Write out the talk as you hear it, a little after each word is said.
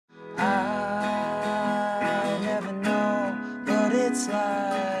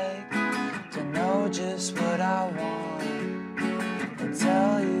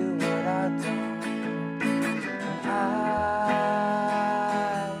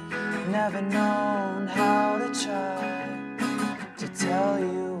haven't known how to try to tell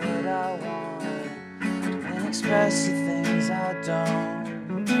you what I want and express the things I don't.